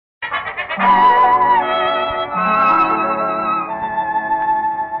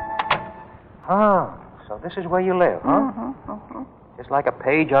Oh, so this is where you live, huh? Just like a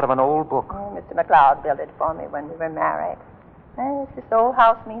page out of an old book. Oh, Mr. McLeod built it for me when we were married. Yes, this old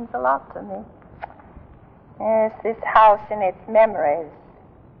house means a lot to me. Yes, this house and its memories.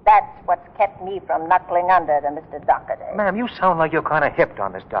 That's what's kept me from knuckling under to Mr. Doherty. Ma'am, you sound like you're kind of hipped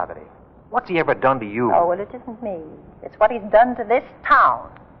on this Doherty. What's he ever done to you? Oh, well, it isn't me. It's what he's done to this town,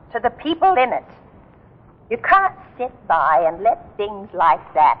 to the people in it. You can't sit by and let things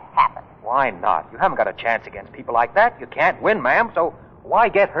like that happen. Why not? You haven't got a chance against people like that. You can't win, ma'am, so why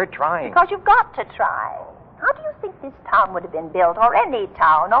get hurt trying? Because you've got to try. How do you think this town would have been built, or any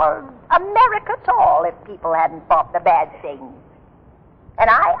town, or America at all, if people hadn't fought the bad things? And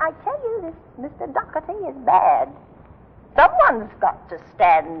I tell you, this Mr. Doherty is bad. Someone's got to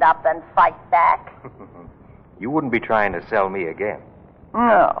stand up and fight back. You wouldn't be trying to sell me again.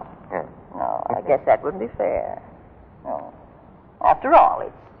 No. Yeah. No, I guess that wouldn't be fair. No. After all,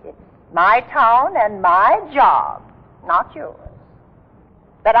 it's my town and my job, not yours.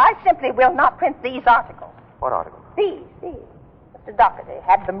 But I simply will not print these articles. What articles? These. Mr. Doherty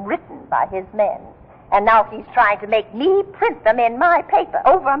had them written by his men. And now he's trying to make me print them in my paper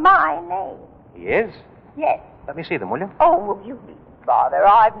over my name. He is? Yes. Let me see them, will you? Oh, will you needn't bother.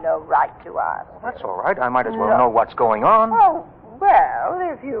 I've no right to ask. Well, that's all right. I might as well know what's going on. Oh, well,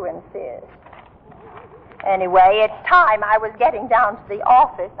 if you insist. Anyway, it's time I was getting down to the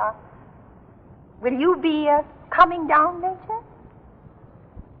office. Will you be coming down later?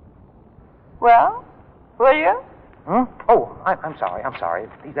 Well, will you? Hmm? Oh, I'm sorry.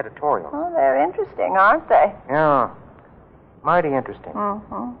 These editorials. Oh, they're interesting, aren't they? Yeah. Mighty interesting.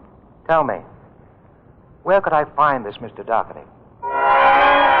 Mm-hmm. Tell me, where could I find this Mr. Doherty?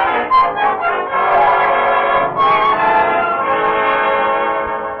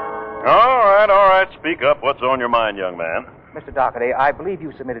 All right. Speak up. What's on your mind, young man? Mr. Doherty, I believe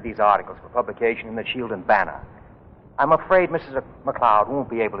you submitted these articles for publication in the Shield and Banner. I'm afraid Mrs. McLeod won't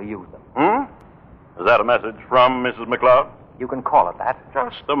be able to use them. Is that a message from Mrs. McLeod? You can call it that.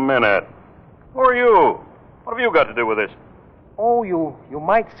 Just a minute. Who are you? What have you got to do with this? Oh, you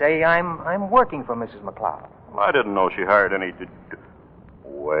might say I'm working for Mrs. McLeod. Well, I didn't know she hired any...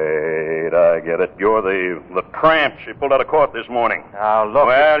 Wait, I get it. You're the tramp she pulled out of court this morning. Now, look...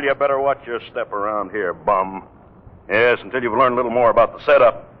 Well, you better watch your step around here, bum. Yes, until you've learned a little more about the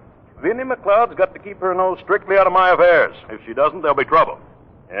setup. Vinnie McLeod's got to keep her nose strictly out of my affairs. If she doesn't, there'll be trouble.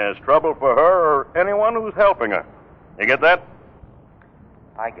 Yes, trouble for her or anyone who's helping her. You get that?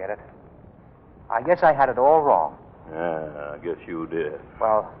 I get it. I guess I had it all wrong. Yeah, I guess you did.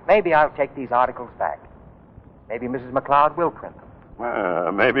 Well, maybe I'll take these articles back. Maybe Mrs. McLeod will print them.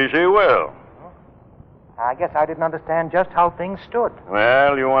 Maybe she will. I guess I didn't understand just how things stood.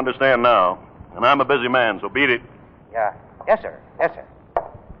 Well, you understand now. And I'm a busy man, so beat it. Yeah. Yes, sir. Say,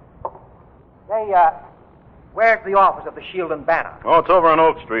 where's the office of the Shield and Banner? Oh, it's over on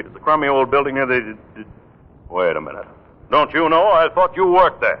Oak Street. It's a crummy old building near the... Wait a minute. Don't you know? I thought you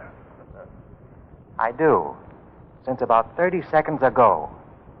worked there. I do. Since about 30 seconds ago.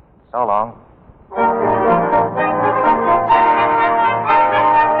 So long.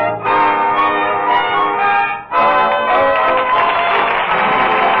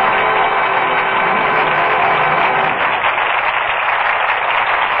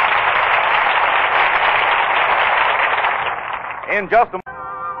 In just a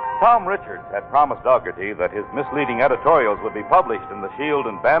moment, Tom Richards had promised Dougherty that his misleading editorials would be published in the Shield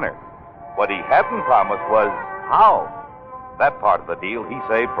and Banner. What he hadn't promised was how. That part of the deal he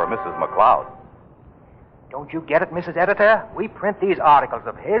saved for Mrs. McLeod. Don't you get it, Mrs. Editor? We print these articles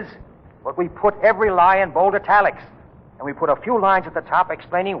of his, but we put every lie in bold italics. And we put a few lines at the top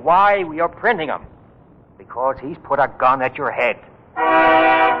explaining why we are printing them. Because he's put a gun at your head.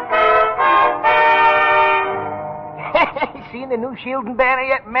 Seen the new Shield and Banner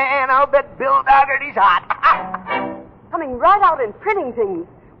yet? Man, I'll bet Bill Dougherty's hot. Coming right out and printing things.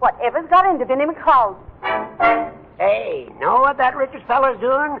 Whatever's got into Vinnie McLeod. Hey, know what that Richards fella's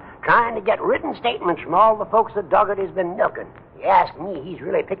doing? Trying to get written statements from all the folks that Dougherty's been milking. You ask me, he's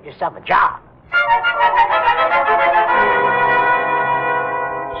really picked himself a job.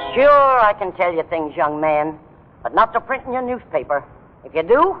 Sure, I can tell you things, young man, but not to print in your newspaper. If you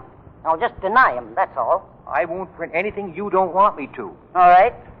do, I'll just deny 'em, that's all. I won't print anything you don't want me to. All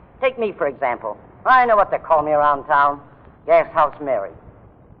right. Take me, for example. I know what they call me around town. Gas House Mary.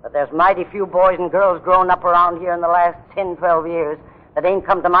 But there's mighty few boys and girls grown up around here in the last 10, 12 years that ain't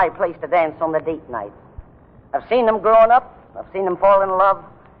come to my place to dance on the date night. I've seen them growing up, I've seen them fall in love,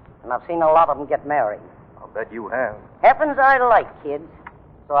 and I've seen a lot of them get married. I'll bet you have. Happens I like kids,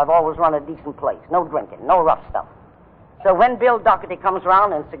 so I've always run a decent place. No drinking, no rough stuff. So when Bill Doherty comes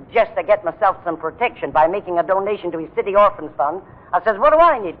around and suggests I get myself some protection by making a donation to his city orphans fund, I says, what do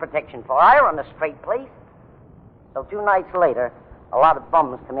I need protection for? I run a straight place. So 2 nights later, a lot of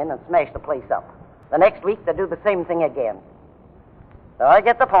bums come in and smash the place up. The next week, they do the same thing again. So I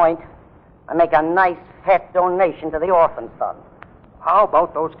get the point. I make a nice, fat donation to the orphans fund. How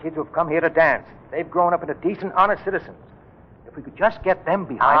about those kids who've come here to dance? They've grown up into decent, honest citizens. If we could just get them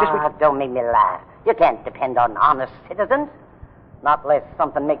behind us, we could... Don't make me laugh. You can't depend on honest citizens. Not unless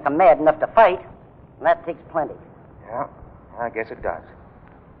something makes them mad enough to fight. And that takes plenty. Yeah, I guess it does.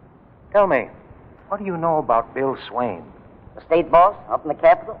 Tell me, what do you know about Bill Swain? The state boss up in the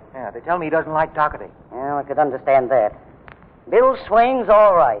Capitol? Yeah, they tell me he doesn't like Doherty. Well, I could understand that. Bill Swain's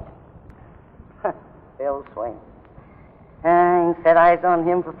all right. Bill Swain. I ain't set eyes on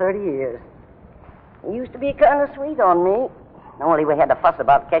him for 30 years. He used to be kind of sweet on me. Only we had a fuss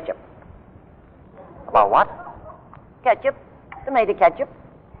about ketchup. About what? Ketchup. Tomato ketchup.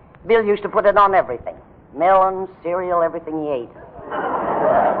 Bill used to put it on everything. Melon, cereal, everything he ate.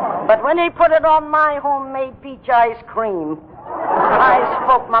 But when he put it on my homemade peach ice cream, I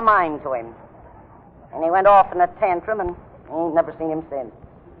spoke my mind to him. And he went off in a tantrum, and I ain't never seen him since.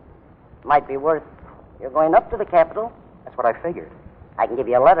 Might be worth you're going up to the Capitol. That's what I figured. I can give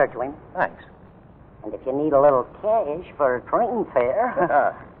you a letter to him. Thanks. And if you need a little cash for a train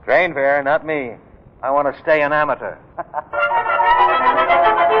fare... Train fare, not me. I want to stay an amateur.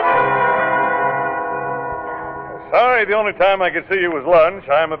 Sorry, the only time I could see you was lunch.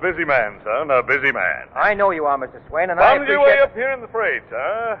 I'm a busy man, son, a busy man. I know you are, Mr. Swain, and I Found appreciate... your way up here in the freight,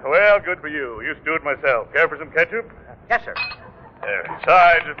 huh? Well, good for you. Used to do it myself. Care for some ketchup? Yes, sir.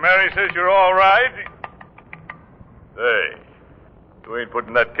 Besides, if Mary says you're all right... Hey, you ain't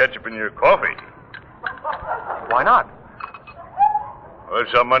putting that ketchup in your coffee. Why not? Well,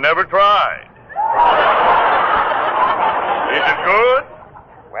 it's something I never tried. Is it good?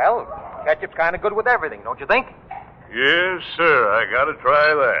 Well, ketchup's kind of good with everything, don't you think? Yes, sir. I gotta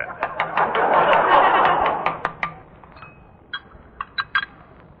try that.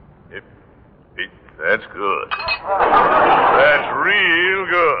 That's good. That's real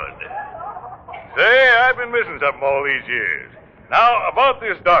good. Say, I've been missing something all these years. Now, about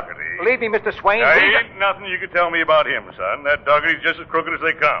this Doherty... Believe me, Mr. Swain... There ain't nothing you can tell me about him, son. That Doherty's just as crooked as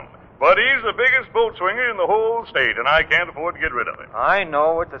they come. But he's the biggest boat swinger in the whole state, and I can't afford to get rid of him. I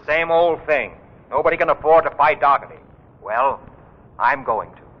know, it's the same old thing. Nobody can afford to fight Doherty. Well, I'm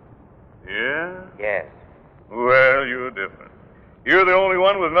going to. Yeah? Yes. Well, you're different. You're the only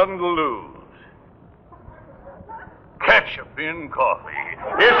one with nothing to lose. Ketchup in coffee.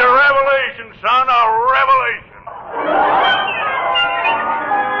 It's a revelation, son, a revelation.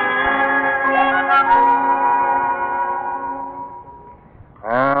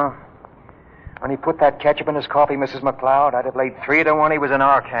 Well, when he put that ketchup in his coffee, Mrs. McLeod, I'd have laid 3 to 1 he was in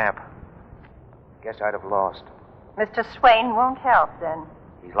our camp. Guess I'd have lost. Mr. Swain won't help, then.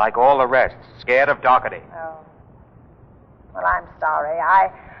 He's like all the rest, scared of Doherty. Oh. Well, I'm sorry.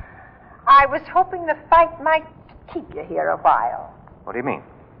 I was hoping the fight might keep you here a while. What do you mean?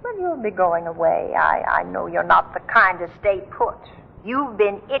 Well, you'll be going away. I know you're not the kind to stay put. You've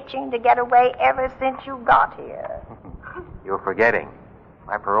been itching to get away ever since you got here. You're forgetting.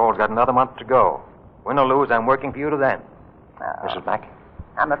 My parole's got another month to go. Win or lose, I'm working for you to then. Mrs. Mack?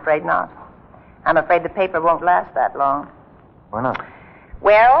 I'm afraid not. I'm afraid the paper won't last that long. Why not?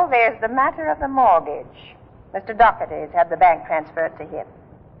 Well, there's the matter of the mortgage. Mr. Doherty's had the bank transferred to him.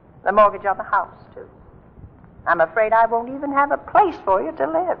 The mortgage on the house, too. I'm afraid I won't even have a place for you to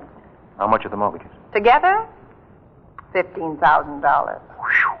live. How much are the mortgages? Together? $15,000.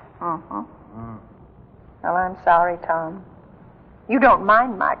 Mm-hmm. Well, I'm sorry, Tom. You don't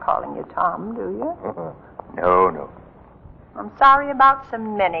mind my calling you Tom, do you? No. I'm sorry about so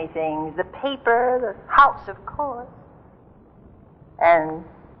many things. The paper, the house, of course. And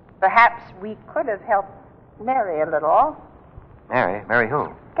perhaps we could have helped Mary a little. Mary? Mary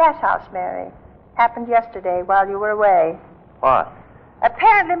who? Gas house Mary. Happened yesterday while you were away. What?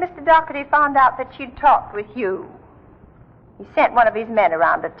 Apparently, Mr. Doherty found out that she'd talked with you. He sent one of his men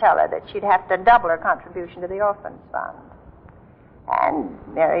around to tell her that she'd have to double her contribution to the orphans fund. And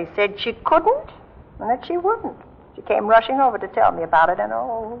Mary said she couldn't and that she wouldn't. She came rushing over to tell me about it, and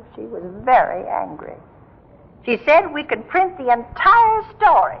oh, she was very angry. She said we could print the entire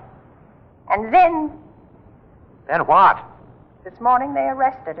story. And then... Then what? This morning they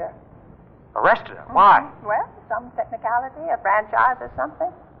arrested her. Arrested her? Why? Well, some technicality, a franchise or something.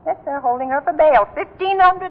 Yes, they're holding her for bail. $1,500